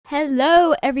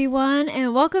Hello, everyone,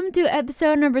 and welcome to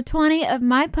episode number 20 of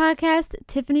my podcast,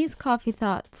 Tiffany's Coffee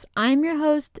Thoughts. I'm your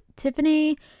host,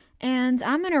 Tiffany, and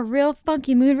I'm in a real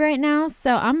funky mood right now,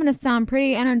 so I'm going to sound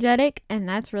pretty energetic, and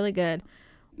that's really good.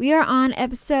 We are on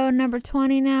episode number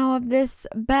 20 now of this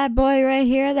bad boy right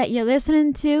here that you're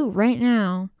listening to right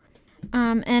now.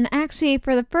 And actually,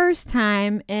 for the first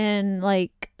time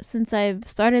since I've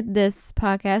started this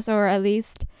podcast, or at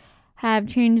least have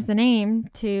changed the name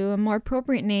to a more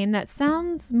appropriate name that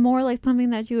sounds more like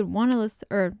something that you would want to listen,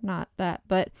 or not that,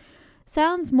 but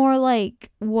sounds more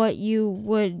like what you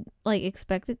would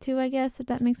expect it to, I guess, if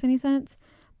that makes any sense.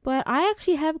 But I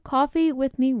actually have coffee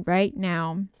with me right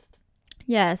now.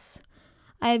 Yes,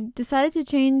 I've decided to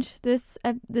change this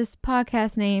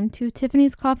podcast name to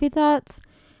Tiffany's Coffee Thoughts,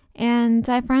 and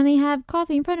I finally have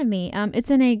coffee in front of me. It's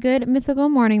in a Good Mythical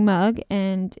Morning mug,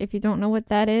 and if you don't know what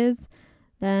that is,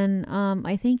 then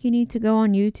I think you need to go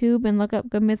on YouTube and look up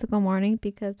Good Mythical Morning,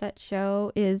 because that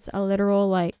show is a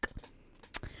literal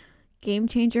game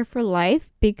changer for life,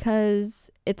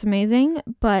 because it's amazing.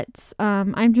 But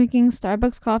I'm drinking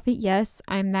Starbucks coffee. Yes,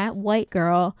 I'm that white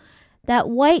girl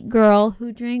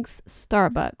who drinks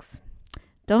Starbucks.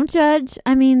 Don't judge.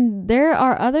 I mean, there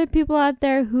are other people out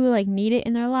there who need it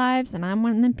in their lives, and I'm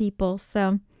one of them people.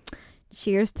 So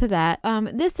cheers to that.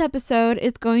 This episode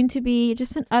is going to be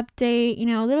just an update,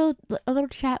 a little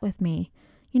chat with me,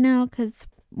 because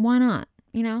why not?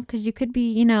 Because you could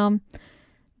be,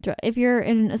 if you're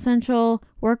an essential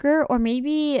worker, or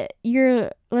maybe you're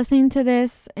listening to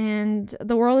this and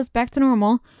the world is back to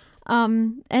normal,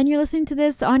 and you're listening to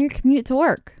this on your commute to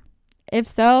work. If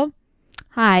so,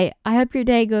 hi, I hope your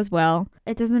day goes well.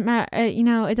 It doesn't matter,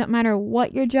 it don't matter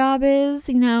what your job is,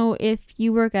 if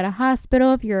you work at a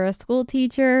hospital, if you're a school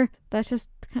teacher. That's just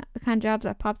the kind of jobs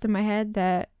that popped in my head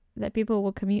that people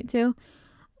will commute to.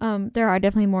 There are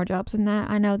definitely more jobs than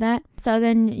that, I know that. So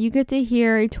then you get to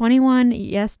hear a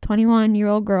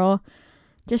 21-year-old girl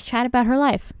just chat about her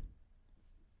life.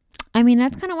 I mean,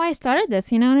 that's kind of why I started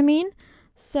this, you know what I mean?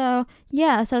 So,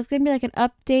 yeah, so it's going to be an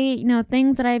update,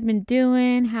 things that I've been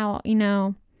doing, how,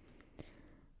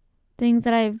 things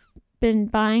that I've been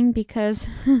buying because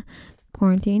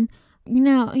quarantine.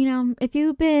 If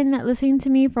you've been listening to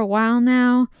me for a while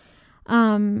now,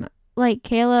 like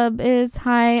Caleb is,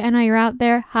 hi, I know you're out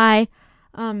there, hi.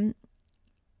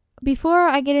 Before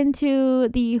I get into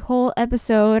the whole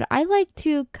episode, I like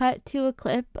to cut to a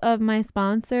clip of my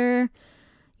sponsor,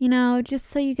 just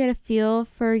so you get a feel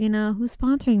for, who's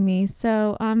sponsoring me.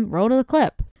 So, roll to the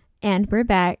clip. And we're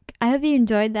back. I hope you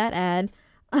enjoyed that ad.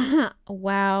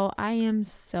 Wow, I am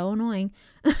so annoying.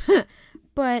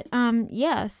 But,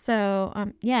 yeah, so,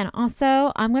 and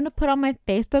also, I'm going to put on my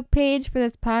Facebook page for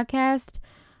this podcast,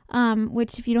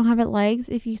 which if you don't have it liked,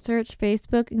 if you search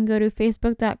Facebook and go to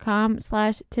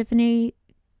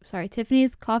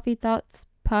facebook.com/Tiffany's Coffee Thoughts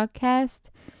Podcast,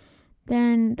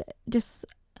 then just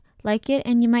like it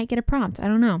and you might get a prompt. I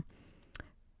don't know.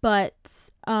 But,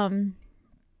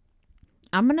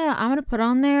 I'm gonna put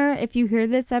on there, if you hear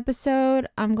this episode,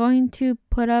 I'm going to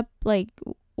put up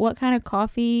what kind of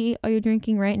coffee are you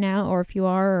drinking right now, or if you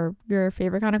are, or your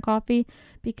favorite kind of coffee,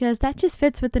 because that just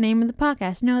fits with the name of the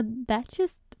podcast. That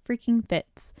just freaking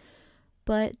fits.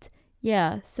 But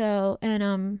yeah, so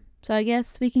I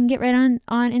guess we can get right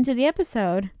on into the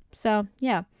episode. So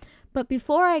yeah, but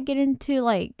before I get into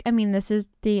this is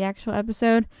the actual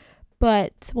episode.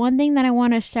 But one thing that I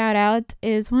want to shout out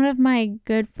is one of my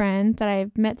good friends that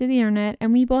I've met through the internet,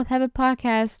 and we both have a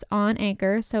podcast on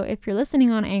Anchor. So if you're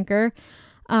listening on Anchor,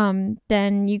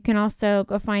 then you can also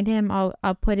go find him. I'll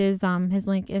put his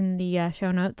link in the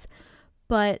show notes.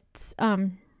 But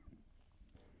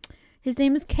his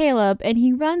name is Caleb, and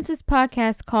he runs this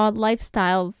podcast called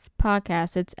Lifestyles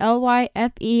Podcast. It's Lifestyles.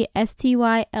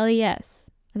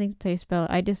 I think that's how you spell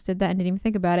it. I just did that and didn't even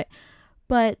think about it.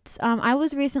 But I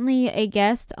was recently a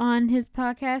guest on his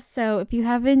podcast, so if you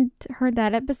haven't heard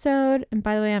that episode, and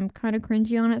by the way, I'm kind of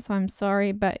cringy on it, so I'm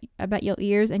sorry about your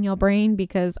ears and your brain,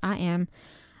 because I am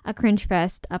a cringe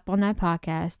fest up on that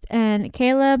podcast. And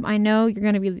Caleb, I know you're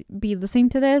going to be listening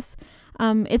to this.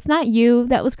 It's not you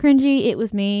that was cringy, it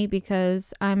was me,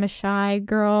 because I'm a shy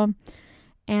girl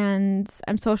and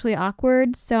I'm socially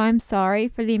awkward, so I'm sorry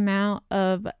for the amount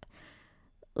of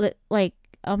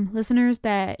listeners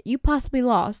that you possibly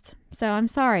lost. So I'm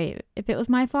sorry. If it was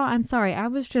my fault, I'm sorry. I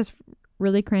was just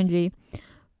really cringy.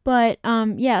 But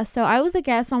yeah, so I was a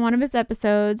guest on one of his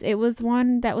episodes. It was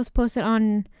one that was posted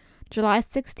on July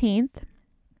 16th,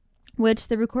 which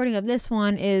the recording of this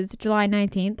one is July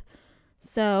 19th.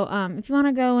 So if you want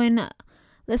to go and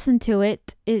listen to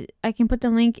it, I can put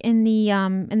the link in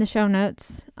the show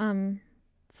notes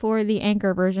for the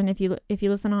Anchor version if you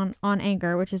listen on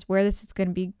Anchor, which is where this is going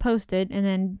to be posted and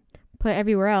then put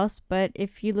everywhere else. But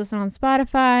if you listen on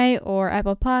Spotify or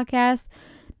Apple Podcasts,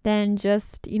 then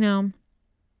just, go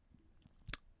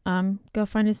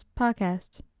find his podcast.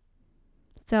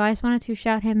 So I just wanted to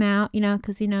shout him out,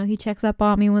 because, he checks up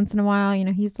on me once in a while.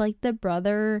 He's like the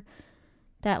brother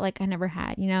that, like, I never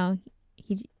had,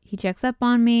 he checks up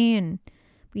on me and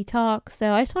we talk.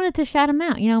 So I just wanted to shout him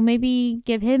out, maybe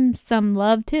give him some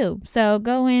love too. So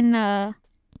go and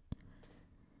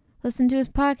listen to his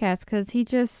podcast, because he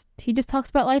just talks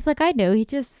about life like I do. He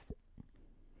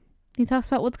talks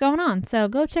about what's going on. So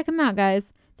go check him out,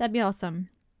 guys. That'd be awesome.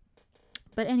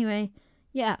 But anyway,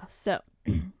 yeah, so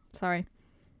sorry.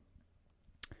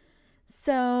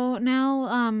 So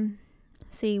now,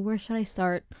 see, where should I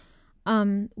start?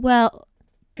 Well,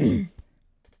 I'm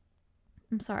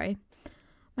sorry.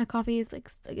 My coffee is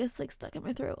I guess stuck in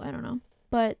my throat. I don't know.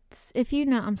 But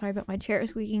I'm sorry about my chair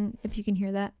squeaking, if you can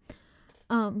hear that.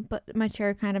 But my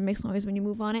chair kind of makes noise when you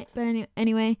move on it. But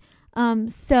anyway,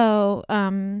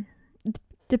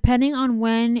 depending on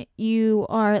when you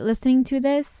are listening to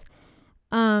this,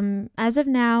 as of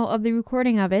now of the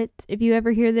recording of it, if you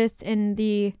ever hear this in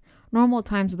the normal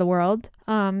times of the world,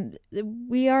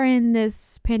 we are in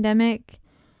this pandemic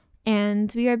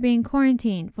and we are being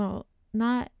quarantined. Well,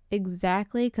 not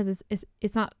exactly, because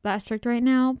it's not that strict right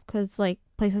now, because like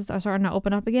places are starting to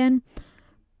open up again,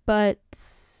 but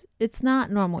it's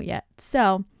not normal yet.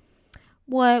 So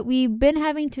what we've been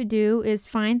having to do is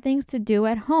find things to do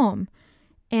at home.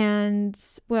 And,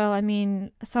 well, I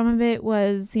mean, some of it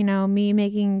was, me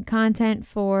making content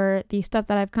for the stuff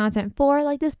that I have content for,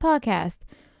 like this podcast.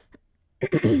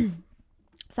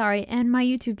 Sorry, and my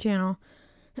YouTube channel.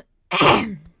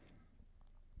 I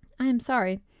am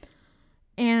sorry.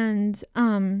 And,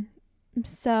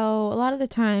 so a lot of the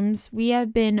times we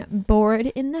have been bored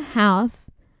in the house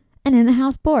and in the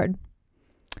house bored.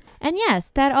 And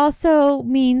yes, that also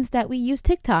means that we use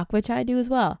TikTok, which I do as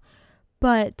well.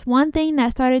 But one thing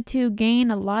that started to gain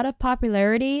a lot of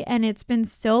popularity, and it's been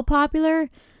so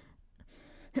popular.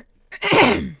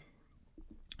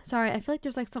 Sorry, I feel like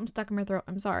there's like something stuck in my throat.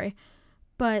 I'm sorry.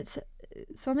 But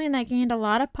something that gained a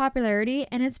lot of popularity,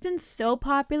 and it's been so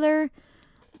popular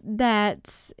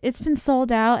that it's been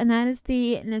sold out, and that is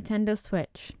the Nintendo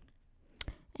Switch.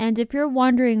 And if you're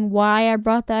wondering why I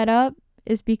brought that up,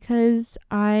 is because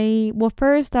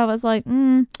first I was like,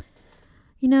 I'm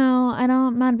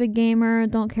not a big gamer,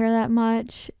 don't care that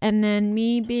much. And then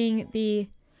me being the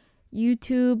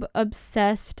YouTube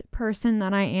obsessed person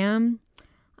that I am,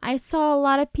 I saw a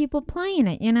lot of people playing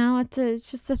it,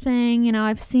 it's just a thing.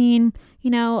 I've seen,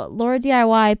 Laura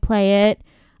DIY play it,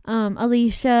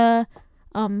 Alicia,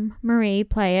 Marie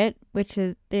play it, which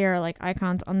is, they are like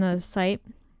icons on the site.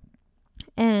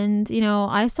 And,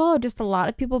 I saw just a lot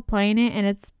of people playing it, and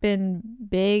it's been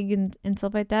big and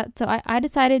stuff like that. So I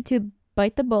decided to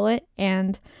bite the bullet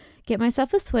and get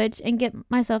myself a Switch and get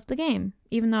myself the game,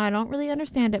 even though I don't really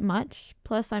understand it much.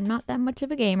 Plus, I'm not that much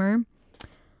of a gamer.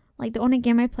 Like, the only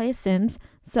game I play is Sims.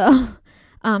 So,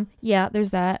 yeah,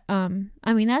 there's that.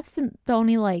 I mean, that's the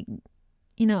only, like,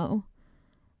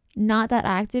 not that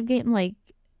active game. Like,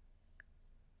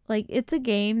 it's a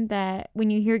game that when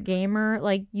you hear gamer,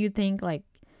 like, you think, like,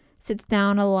 sits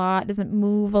down a lot, doesn't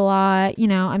move a lot,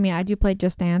 I mean, I do play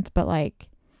Just Dance, but, like,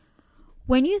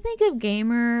 when you think of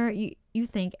gamer, you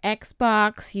think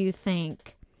Xbox, you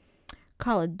think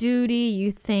Call of Duty,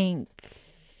 you think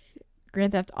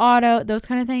Grand Theft Auto, those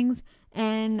kind of things.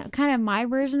 And kind of my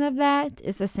version of that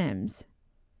is The Sims.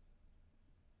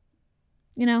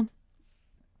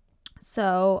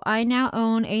 So I now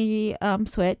own a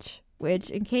Switch, which,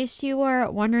 in case you are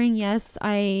wondering, yes,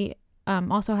 I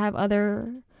also have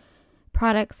other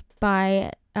products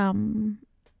by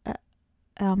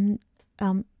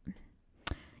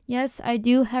yes, I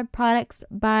do have products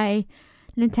by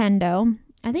Nintendo.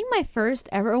 I think my first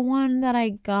ever one that I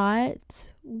got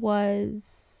was,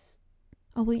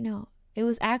 oh wait, no, it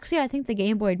was actually, I think, the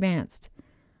Game Boy Advanced.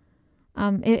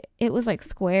 It was like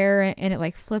square and it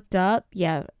like flipped up.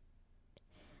 Yeah.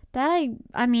 That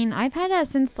I mean, I've had that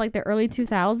since like the early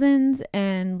 2000s,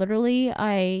 and literally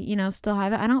I, still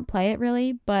have it. I don't play it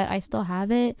really, but I still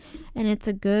have it, and it's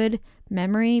a good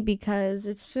memory because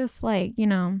it's just like,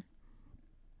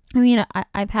 I mean,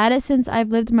 I've had it since I've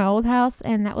lived in my old house,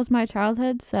 and that was my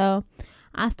childhood, so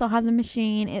I still have the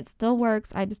machine. It still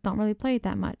works. I just don't really play it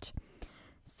that much.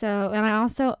 So, and I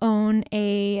also own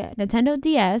a Nintendo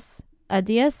DS, a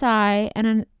DSi,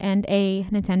 and a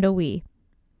Nintendo Wii.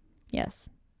 Yes.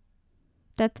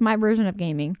 That's my version of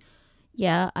gaming.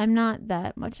 Yeah, I'm not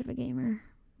that much of a gamer.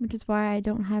 which is why I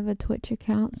don't have a Twitch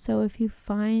account. So if you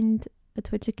find a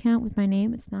Twitch account with my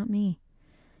name, it's not me.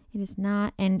 It is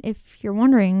not. And if you're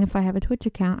wondering if I have a Twitch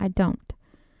account, I don't.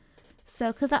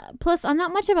 So, plus I'm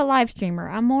not much of a live streamer.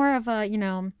 I'm more of a,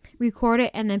 record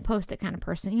it and then post it kind of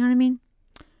person. You know what I mean?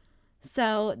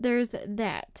 So there's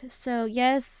that. So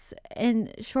yes,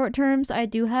 in short terms, I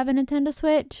do have a Nintendo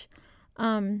Switch.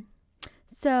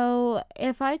 So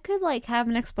if I could have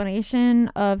an explanation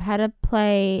of how to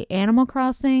play Animal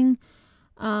Crossing,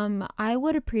 I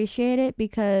would appreciate it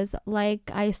because,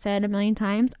 like I said a million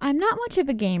times, I'm not much of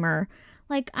a gamer.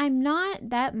 I'm not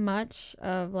that much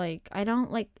of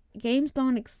games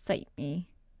don't excite me.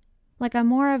 I'm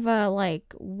more of a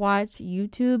watch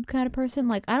YouTube kind of person.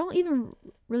 I don't even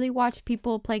really watch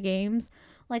people play games.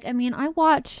 I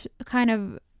watch kind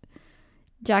of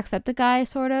Jacksepticeye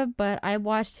sort of, but I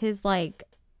watched his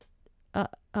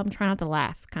I'm trying not to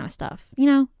laugh kind of stuff.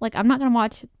 I'm not gonna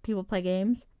watch people play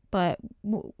games, but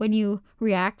when you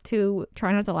react to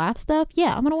try not to laugh stuff,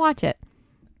 yeah, I'm gonna watch it.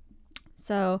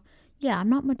 So yeah, I'm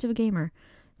not much of a gamer.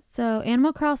 So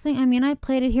Animal Crossing, I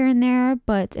played it here and there,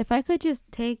 but if I could just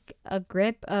take a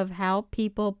grip of how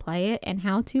people play it and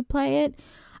how to play it,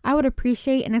 I would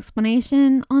appreciate an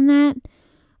explanation on that.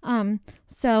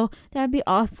 So that'd be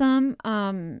awesome.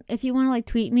 If you want to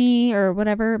tweet me or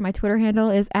whatever, my Twitter handle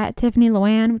is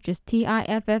 @TiffanyLouann, which is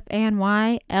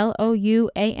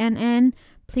TiffanyLouann.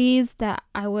 Please,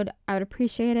 I would like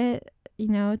it,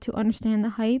 to understand the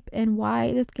hype and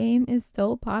why this game is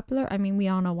so popular. We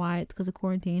all know why. It's because of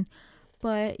quarantine.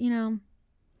 But,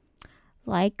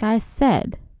 like I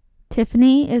said,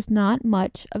 Tiffany is not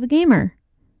much of a gamer.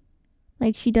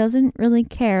 She doesn't really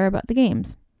care about the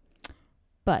games.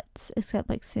 But,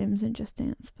 except Sims and Just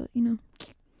Dance. But,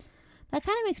 that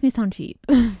kind of makes me sound cheap.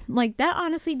 That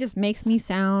honestly just makes me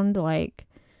sound like,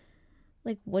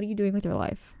 what are you doing with your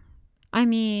life? I've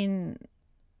been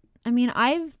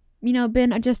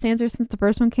a Just Dancer since the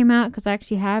first one came out because I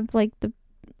actually have a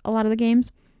lot of the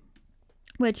games.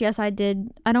 Which yes, I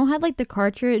did. I don't have the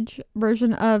cartridge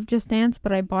version of Just Dance,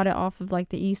 but I bought it off of the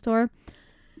e-store.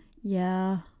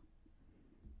 Yeah.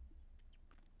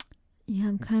 Yeah,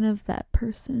 I'm kind of that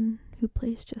person who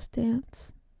plays Just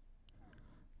Dance.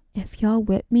 If y'all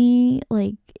with me,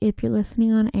 if you're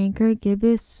listening on Anchor, give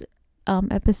this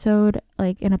episode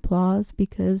an applause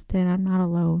because then I'm not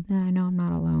alone. And I know I'm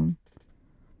not alone.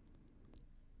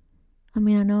 I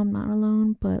know I'm not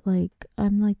alone, but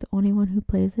I'm the only one who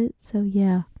plays it, so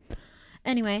yeah.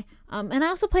 Anyway, and I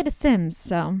also play The Sims,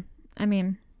 so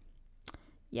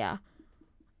yeah.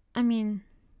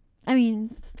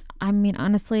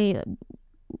 Honestly,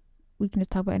 we can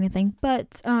just talk about anything,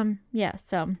 but yeah.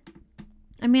 So,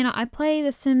 I play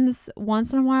The Sims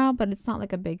once in a while, but it's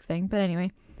not a big thing. But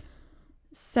anyway,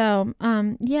 so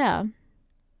yeah.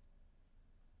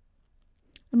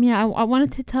 I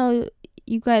wanted to tell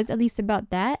you guys at least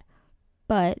about that,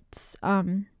 but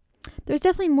there's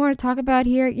definitely more to talk about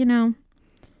here,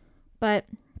 but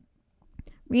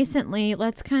recently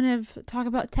let's kind of talk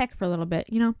about tech for a little bit,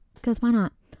 because why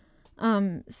not?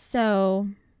 So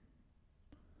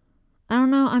I don't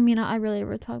know, I really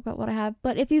ever talk about what I have,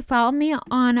 but if you follow me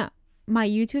on my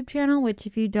YouTube channel, which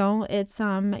if you don't, it's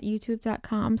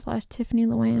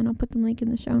youtube.com/TiffanyLouann. I'll put the link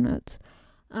in the show notes.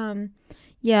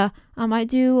 Yeah, I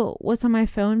do what's on my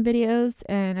phone videos,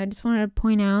 and I just wanted to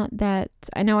point out that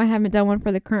I know I haven't done one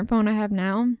for the current phone I have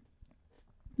now,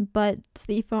 but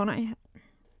the phone I have...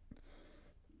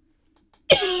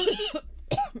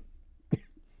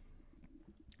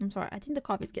 I'm sorry, I think the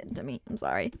coffee's getting to me. I'm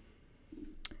sorry.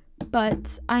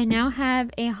 But I now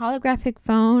have a holographic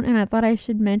phone, and I thought I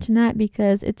should mention that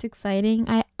because it's exciting.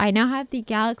 I now have the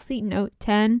Galaxy Note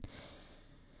 10.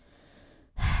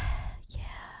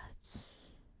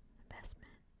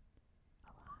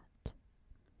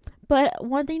 But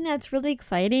one thing that's really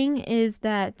exciting is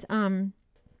that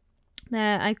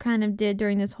that I kind of did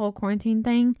during this whole quarantine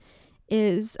thing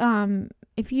is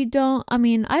if you don't,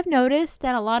 I've noticed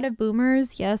that a lot of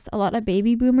boomers, yes, a lot of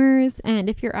baby boomers, and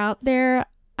if you're out there,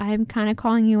 I'm kind of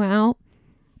calling you out.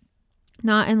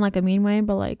 Not in a mean way,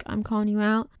 but I'm calling you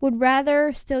out. Would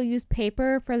rather still use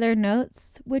paper for their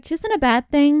notes, which isn't a bad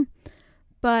thing.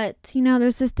 But,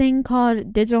 there's this thing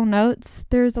called digital notes.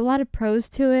 There's a lot of pros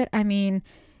to it.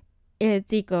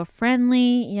 It's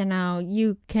eco-friendly,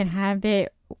 you can have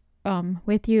it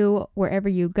with you wherever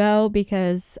you go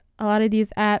because a lot of these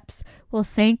apps will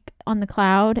sync on the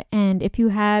cloud, and if you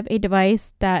have a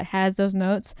device that has those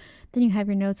notes, then you have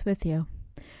your notes with you.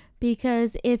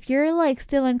 Because if you're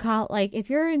still in college, if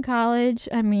you're in college,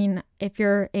 if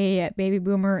you're a baby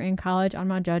boomer in college, I'm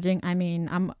not judging.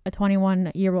 I'm a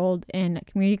 21-year-old in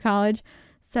community college,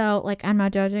 So, like, I'm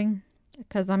not judging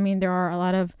because, I mean, there are a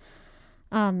lot of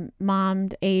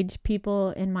mommed age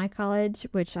people in my college,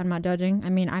 which I'm not judging. I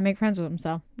mean, I make friends with them,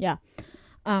 so yeah.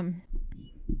 Um,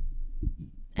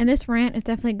 and this rant is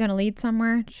definitely going to lead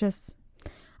somewhere. It's just,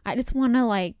 I just want to,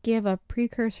 like, give a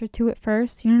precursor to it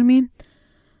first. You know what I mean?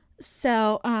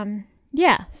 So,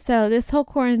 yeah. So this whole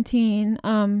quarantine,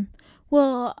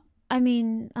 well, I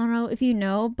mean, I don't know if you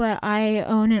know, but I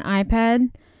own an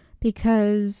iPad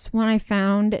because when I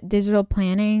found digital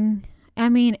planning, I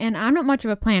mean, and I'm not much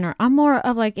of a planner. I'm more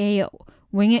of like a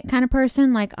wing it kind of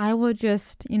person. Like, I will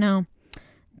just,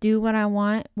 do what I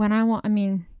want when I want. I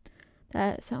mean,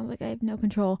 that sounds like I have no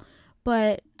control.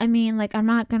 But I mean, like, I'm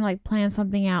not gonna like plan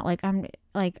something out. Like, I'm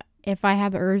like, if I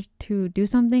have the urge to do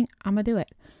something, I'm gonna do it.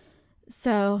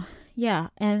 So yeah,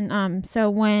 and so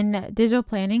when digital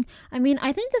planning, I mean,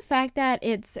 I think the fact that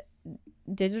it's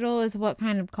digital is what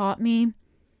kind of caught me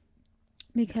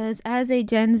because as a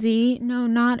Gen Z, no,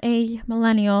 not a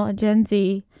millennial, a Gen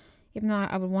Z, if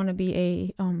not, I would want to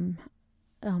be a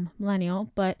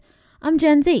millennial, but I'm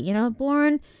Gen Z,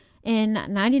 born in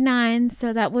 '99,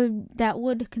 so that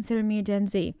would consider me a Gen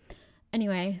Z.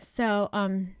 Anyway, so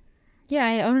yeah,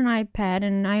 I own an iPad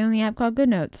and I own the app called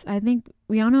GoodNotes. I think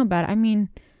we all know about it. I mean,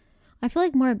 I feel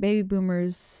like more baby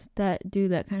boomers that do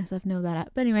that kind of stuff know that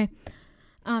app. But anyway,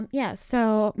 yeah,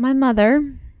 so my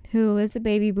mother, who is a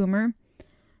baby boomer,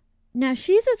 now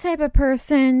she's the type of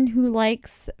person who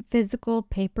likes physical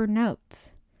paper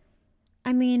notes.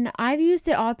 I mean, I've used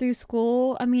it all through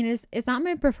school. I mean, it's not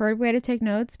my preferred way to take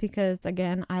notes because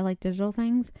again, I like digital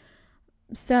things.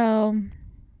 So,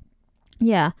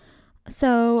 yeah.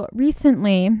 So,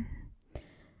 recently,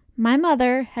 my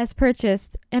mother has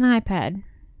purchased an iPad.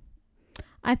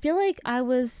 I feel like I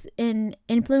was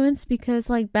influenced because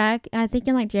like back I think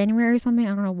in like January or something, I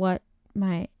don't know what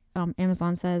my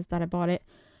Amazon says that I bought it.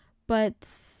 But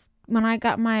when I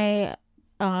got my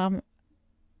um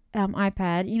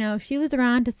iPad, she was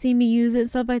around to see me use it and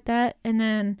stuff like that, and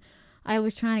then I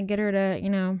was trying to get her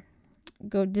to,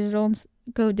 go digital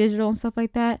and stuff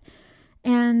like that.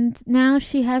 And now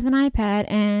she has an iPad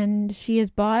and she has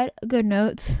bought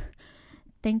GoodNotes.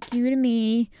 Thank you to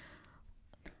me.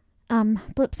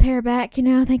 Flips hair back,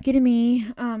 thank you to me.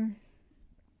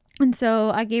 And so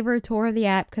I gave her a tour of the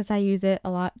app because I use it a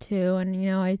lot too. And,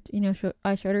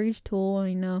 I showed her each tool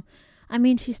and, I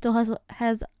mean, she still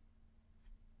has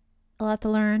a lot to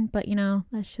learn, but,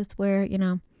 that's just where,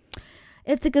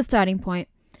 it's a good starting point.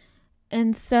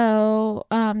 And so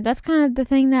that's kind of the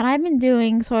thing that I've been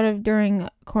doing sort of during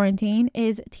quarantine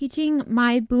is teaching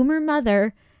my boomer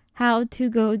mother how to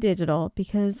go digital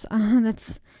because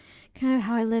that's kind of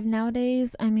how I live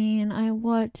nowadays. I mean, I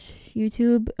watch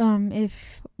YouTube.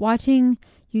 If watching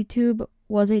YouTube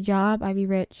was a job, I'd be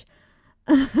rich.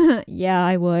 Yeah,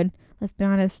 I would. Let's be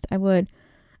honest, I would.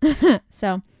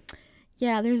 So,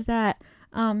 yeah, there's that.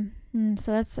 So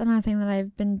that's another thing that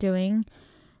I've been doing.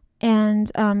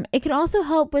 And it can also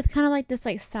help with kind of like this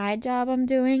like side job I'm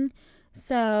doing.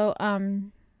 So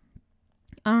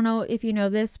I don't know if you know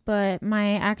this, but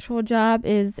my actual job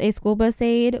is a school bus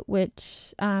aide,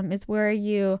 which is where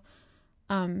you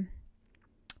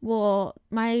well,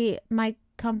 my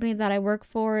company that I work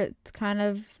for, it's kind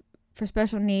of for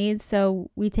special needs. So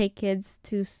we take kids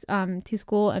to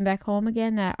school and back home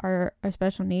again that are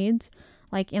special needs,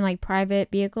 like in like private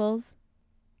vehicles.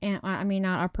 And I mean,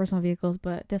 not our personal vehicles,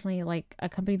 but definitely like a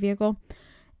company vehicle.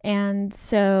 And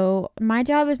so my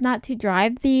job is not to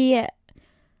drive the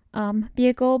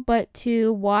vehicle, but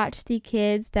to watch the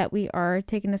kids that we are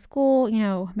taking to school,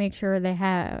 make sure they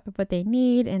have what they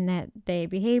need and that they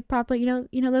behave properly,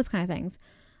 those kind of things.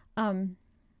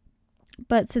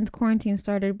 But since quarantine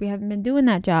started, we haven't been doing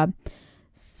that job.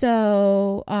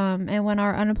 So, and when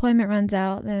our unemployment runs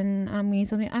out, then we need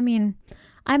something. I mean,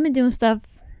 I've been doing stuff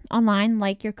online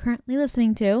like you're currently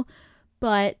listening to,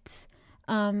 but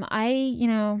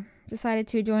I decided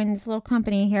to join this little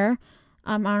company here.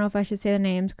 I don't know if I should say the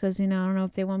names because I don't know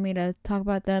if they want me to talk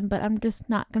about them, but I'm just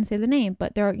not gonna say the name.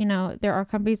 But there are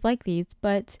companies like these,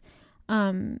 but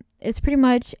it's pretty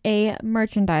much a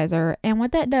merchandiser, and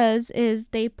what that does is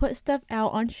they put stuff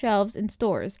out on shelves in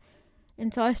stores,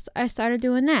 and so I started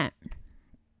doing that.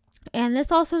 And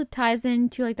this also ties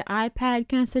into like the iPad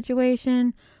kind of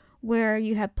situation where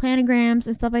you have planograms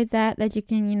and stuff like that you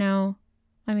can,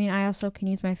 I mean, I also can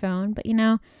use my phone, but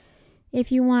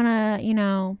if you want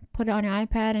to, put it on your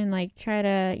iPad and like try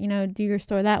to, do your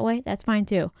store that way, that's fine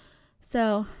too.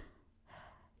 So,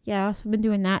 yeah, I've also been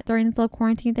doing that during this little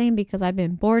quarantine thing because I've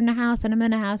been bored in the house and I'm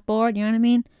in the house bored, you know what I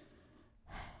mean?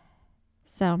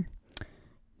 So,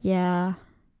 yeah.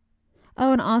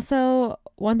 Oh, and also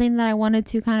one thing that I wanted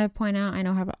to kind of point out, I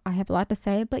know I have a lot to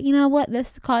say, but you know what?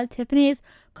 This is called Tiffany's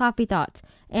Coffee Thoughts.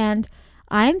 And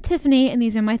I'm Tiffany, and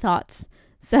these are my thoughts.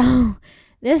 So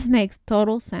this makes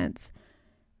total sense.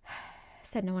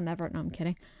 Said no one ever. No, I'm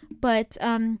kidding. But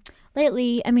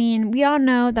lately, I mean, we all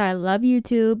know that I love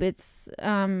YouTube. It's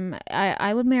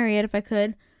I would marry it if I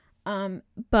could.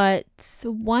 But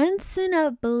once in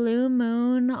a blue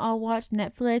moon, I'll watch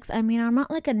Netflix. I mean, I'm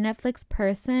not like a Netflix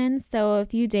person, so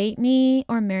if you date me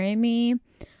or marry me,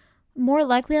 more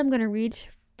likely I'm gonna reach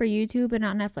for YouTube and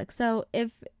not Netflix. So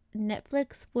if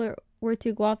Netflix were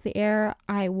to go off the air,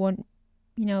 I wouldn't,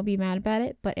 be mad about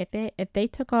it. But if they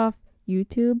took off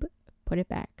YouTube, put it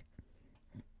back.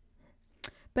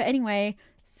 But anyway,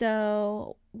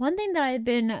 so one thing that I've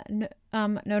been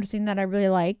noticing that I really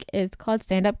like is called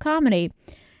stand-up comedy.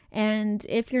 And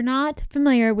if you're not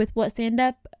familiar with what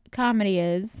stand-up comedy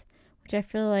is, which I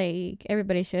feel like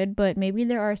everybody should, but maybe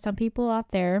there are some people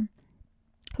out there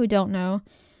who don't know,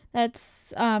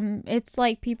 that's it's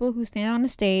like people who stand on a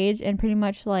stage and pretty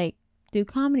much like do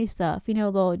comedy stuff.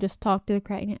 They'll just talk to the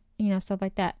crowd, stuff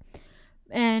like that.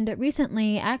 And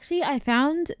recently, actually, I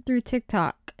found through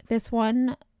TikTok this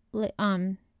one, I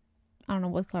don't know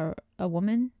what's called, a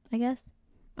woman, I guess.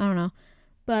 I don't know.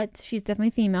 But she's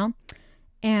definitely female.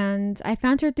 And I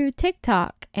found her through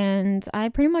TikTok. And I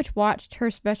pretty much watched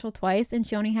her special twice. And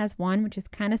she only has one, which is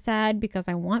kind of sad because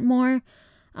I want more.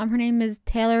 Her name is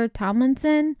Taylor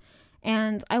Tomlinson.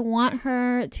 And I want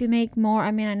her to make more.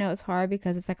 I mean, I know it's hard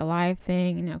because it's like a live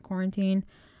thing, quarantine.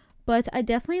 But I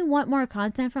definitely want more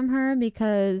content from her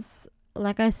because,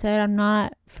 like I said, I'm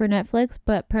not for Netflix,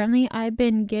 but apparently I've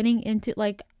been getting into,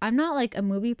 I'm not like a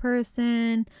movie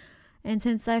person, and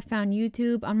since I found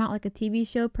YouTube, I'm not like a TV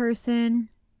show person,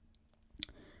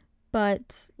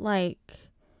 but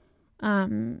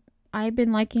I've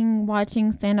been liking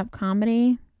watching stand-up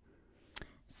comedy.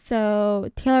 So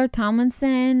Taylor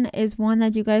Tomlinson is one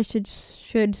that you guys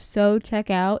should so check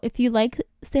out. If you like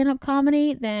stand-up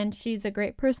comedy, then she's a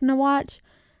great person to watch.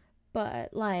 But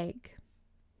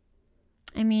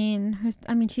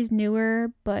she's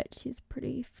newer, but she's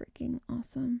pretty freaking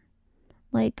awesome.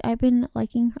 I've been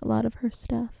liking a lot of her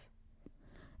stuff.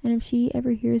 And if she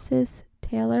ever hears this,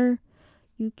 Taylor,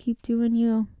 you keep doing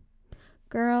you.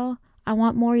 Girl, I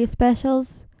want more of your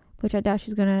specials. Which I doubt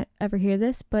she's gonna ever hear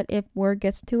this, but if word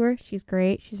gets to her, she's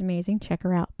great. She's amazing. Check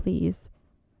her out, please.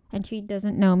 And she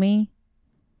doesn't know me.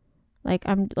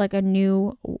 I'm like a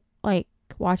new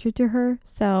watcher to her.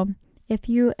 So if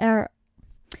you are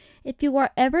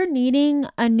ever needing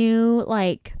a new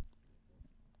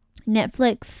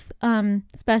Netflix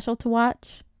special to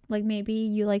watch, maybe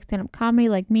you like stand-up comedy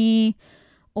like me,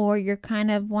 or you're kind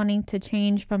of wanting to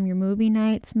change from your movie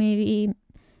nights, maybe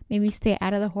stay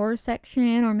out of the horror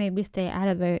section, or maybe stay out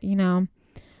of the,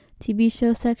 TV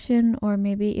show section, or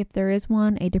maybe if there is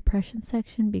one, a depression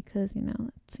section, because,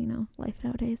 it's, life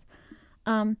nowadays.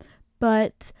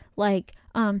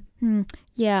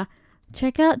 Yeah,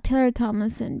 check out Taylor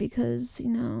Tomlinson because,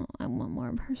 I want more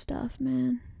of her stuff,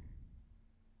 man.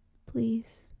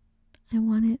 Please. I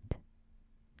want it.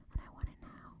 And I want it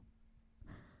now.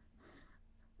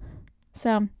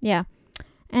 So, yeah.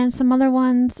 And some other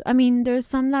ones, there's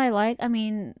some that I like.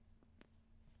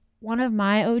 One of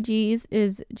my OGs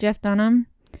is Jeff Dunham.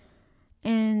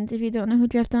 And if you don't know who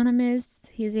Jeff Dunham is,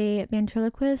 he's a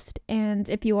ventriloquist. And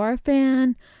if you are a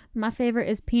fan, my favorite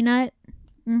is Peanut.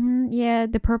 Yeah,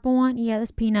 the purple one. Yeah,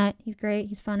 that's Peanut. He's great.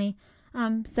 He's funny.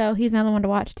 So he's another one to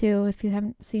watch too if you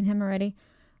haven't seen him already.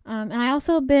 And I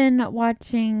also been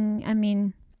watching,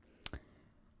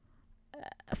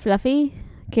 Fluffy.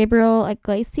 Gabriel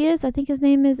Iglesias, I think his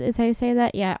name is how you say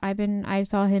that. Yeah, I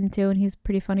saw him too, and he's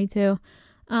pretty funny too.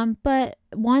 But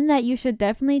one that you should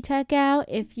definitely check out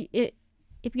if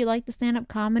you like the stand-up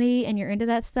comedy and you're into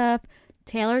that stuff,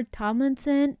 Taylor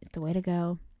Tomlinson is the way to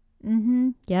go.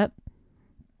 Yep.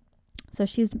 So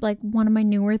she's one of my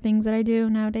newer things that I do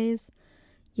nowadays.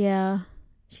 Yeah,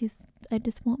 I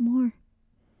just want more.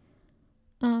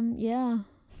 Yeah.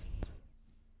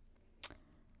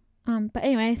 But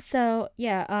anyway, so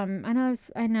yeah,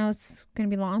 I know it's gonna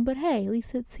be long, but hey, at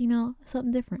least it's,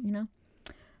 something different,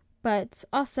 But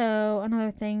also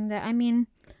another thing that,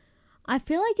 I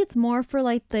feel like it's more for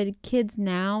the kids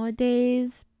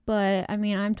nowadays, but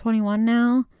I'm 21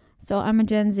 now, so I'm a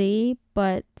Gen Z,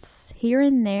 but here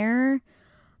and there,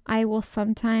 I will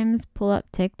sometimes pull up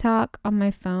TikTok on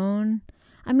my phone.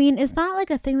 It's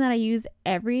not a thing that I use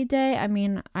every day.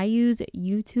 I use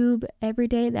YouTube every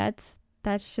day. That's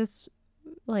just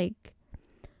a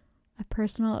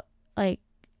personal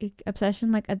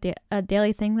obsession, a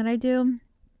daily thing that I do.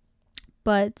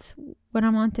 But when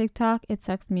I'm on TikTok, it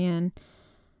sucks me in.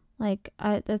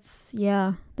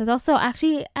 That's also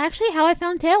actually how I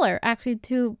found Taylor. Actually,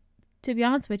 to be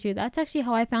honest with you, that's actually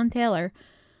how I found Taylor.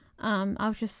 I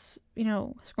was just,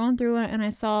 scrolling through it, and I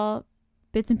saw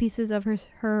bits and pieces of her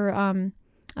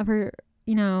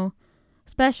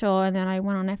special, and then I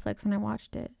went on Netflix and I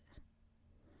watched it.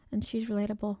 And she's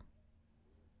relatable.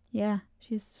 Yeah,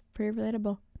 she's pretty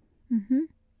relatable.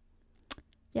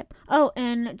 Yep. Oh,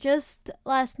 and just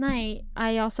last night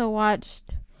I also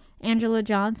watched Angela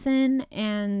Johnson,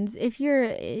 and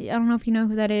I don't know if you know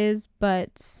who that is,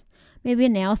 but maybe a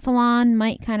nail salon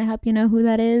might kind of help you know who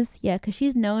that is. Yeah, because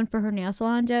she's known for her nail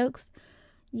salon jokes.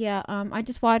 Yeah, I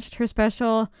just watched her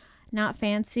special, Not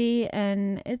Fancy,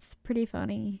 and it's pretty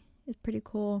funny. It's pretty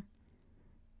cool.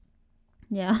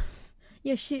 Yeah.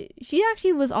 Yeah, she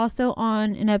actually was also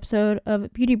on an episode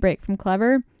of Beauty Break from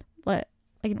Clever, but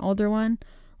like an older one,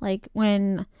 like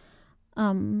when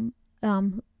um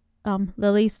um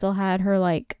Lily still had her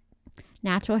like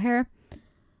natural hair.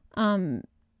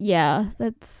 Yeah,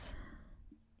 that's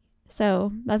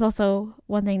also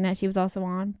one thing that she was also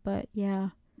on, but yeah.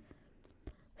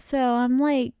 So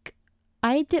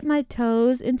I dip my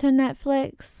toes into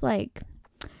Netflix.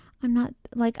 I'm not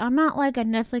like a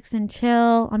Netflix and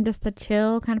chill. I'm just a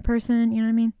chill kind of person. You know what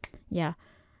I mean? Yeah.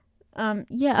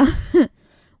 Yeah.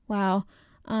 Wow.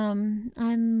 I'm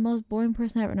the most boring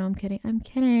person ever. No, I'm kidding. I'm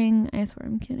kidding. I swear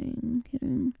I'm kidding. I'm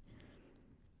kidding.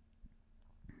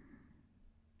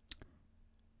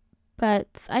 But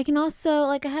I can also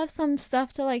I have some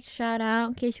stuff to shout out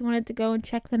in case you wanted to go and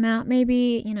check them out.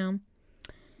 Maybe,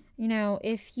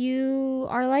 if you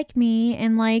are like me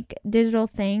and like digital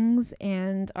things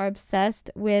and are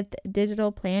obsessed with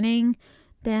digital planning,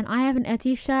 then I have an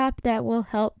Etsy shop that will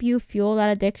help you fuel that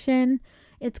addiction.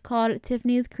 It's called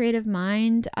Tiffany's Creative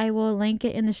Mind. I will link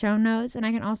it in the show notes, and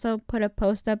I can also put a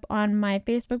post up on my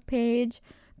Facebook page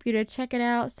for you to check it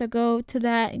out. So go to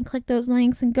that and click those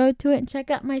links and go to it and check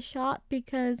out my shop,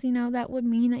 because that would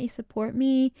mean that you support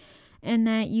me and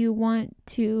that you want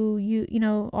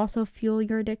to also fuel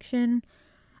your addiction.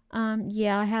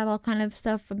 Yeah, I have all kind of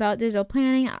stuff about digital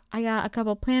planning. I got a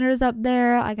couple planners up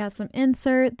there. I got some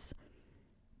inserts.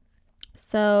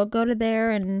 So go to there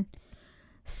and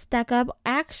stack up.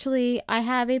 Actually, I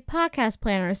have a podcast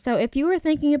planner. So if you were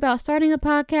thinking about starting a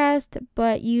podcast,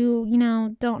 but you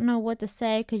don't know what to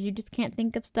say because you just can't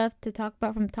think of stuff to talk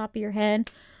about from the top of your head,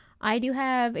 I do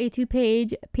have a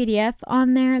 2-page PDF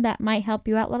on there that might help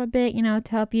you out a little bit, to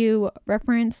help you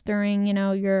reference during,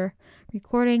 your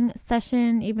recording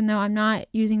session, even though I'm not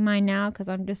using mine now because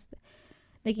I'm just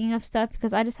thinking of stuff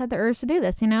because I just had the urge to do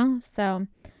this, So,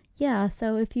 yeah,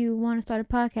 so if you want to start a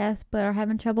podcast but are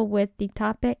having trouble with the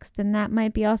topics, then that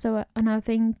might be also another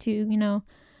thing to,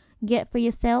 get for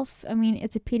yourself. I mean,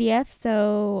 it's a PDF,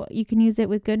 so you can use it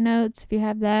with GoodNotes if you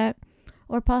have that.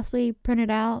 Or possibly print it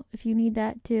out if you need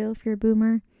that too, if you're a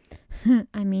boomer.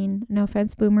 I mean, no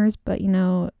offense, boomers, but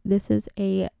this is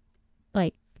a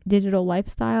digital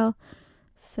lifestyle.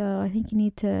 So I think you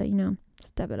need to,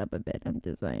 step it up a bit. I'm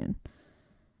just saying.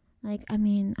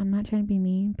 I'm not trying to be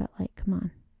mean, but come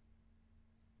on.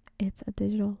 It's a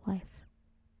digital life.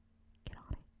 Get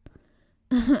on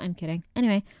it. I'm kidding.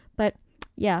 Anyway, but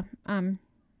yeah,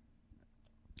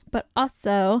 but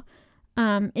also,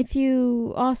 if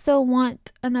you also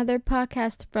want another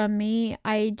podcast from me,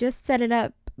 I just set it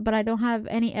up, but I don't have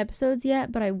any episodes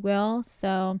yet, but I will.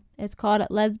 So it's called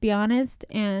Let's Be Honest,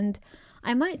 and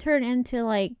I might turn into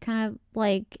kind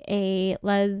of a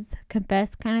Les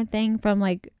Confess kind of thing from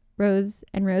Rose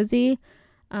and Rosie,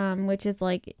 which is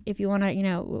if you want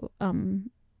to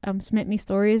submit me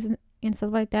stories and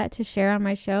stuff like that to share on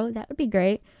my show, that would be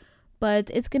great. But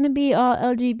it's going to be all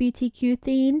LGBTQ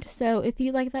themed. So if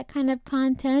you like that kind of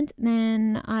content,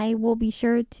 then I will be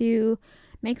sure to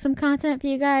make some content for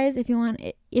you guys. If you want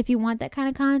that kind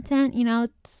of content,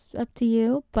 it's up to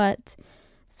you. But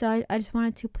so I just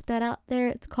wanted to put that out there.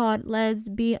 It's called Let's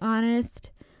Be Honest.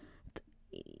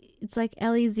 It's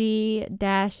LEZ-BI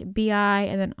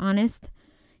and then honest.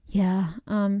 Yeah.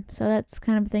 So that's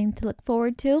kind of a thing to look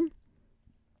forward to.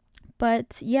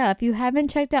 But yeah, if you haven't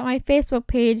checked out my Facebook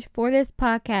page for this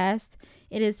podcast,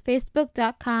 it is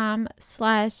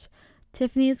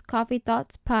facebook.com/Tiffany's Coffee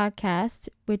Thoughts Podcast,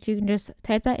 which you can just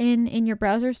type that in your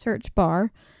browser search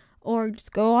bar, or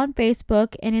just go on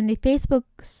Facebook and in the Facebook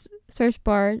search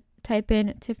bar, type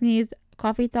in Tiffany's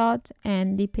Coffee Thoughts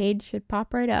and the page should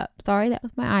pop right up. Sorry, that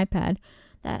was my iPad.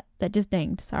 That just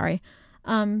dinged. Sorry.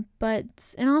 But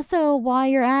also while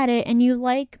you're at it and you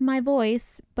like my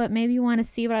voice, but maybe you want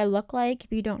to see what I look like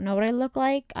if you don't know what I look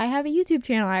like, I have a YouTube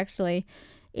channel actually.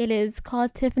 It is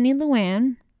called Tiffany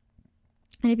Luann.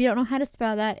 And if you don't know how to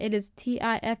spell that, it is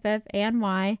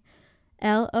TIFFANYLOUANN.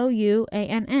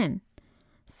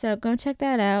 So go check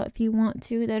that out if you want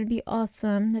to. That'd be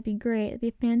awesome. That'd be great. It'd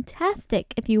be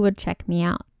fantastic if you would check me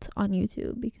out on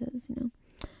YouTube, because,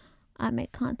 I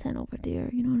make content over there.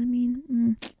 You know what I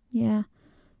mean? Yeah.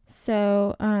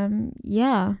 So,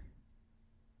 yeah.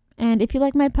 And if you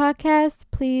like my podcast,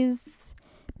 please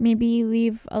maybe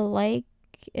leave a like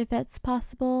if that's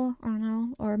possible. I don't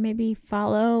know. Or maybe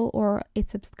follow or a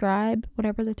subscribe,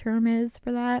 whatever the term is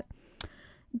for that.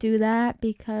 Do that,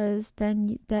 because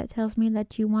then that tells me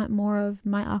that you want more of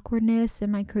my awkwardness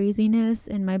and my craziness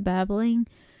and my babbling.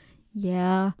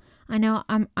 Yeah. I know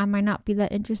I might not be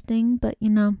that interesting, but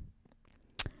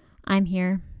I'm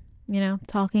here,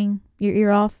 talking your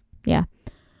ear off. Yeah.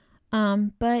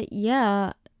 But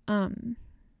yeah,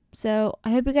 so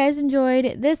I hope you guys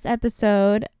enjoyed this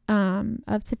episode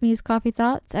of Tiffany's Coffee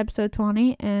Thoughts, episode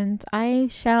 20, and I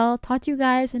shall talk to you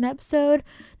guys in episode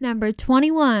number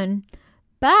 21.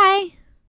 Bye!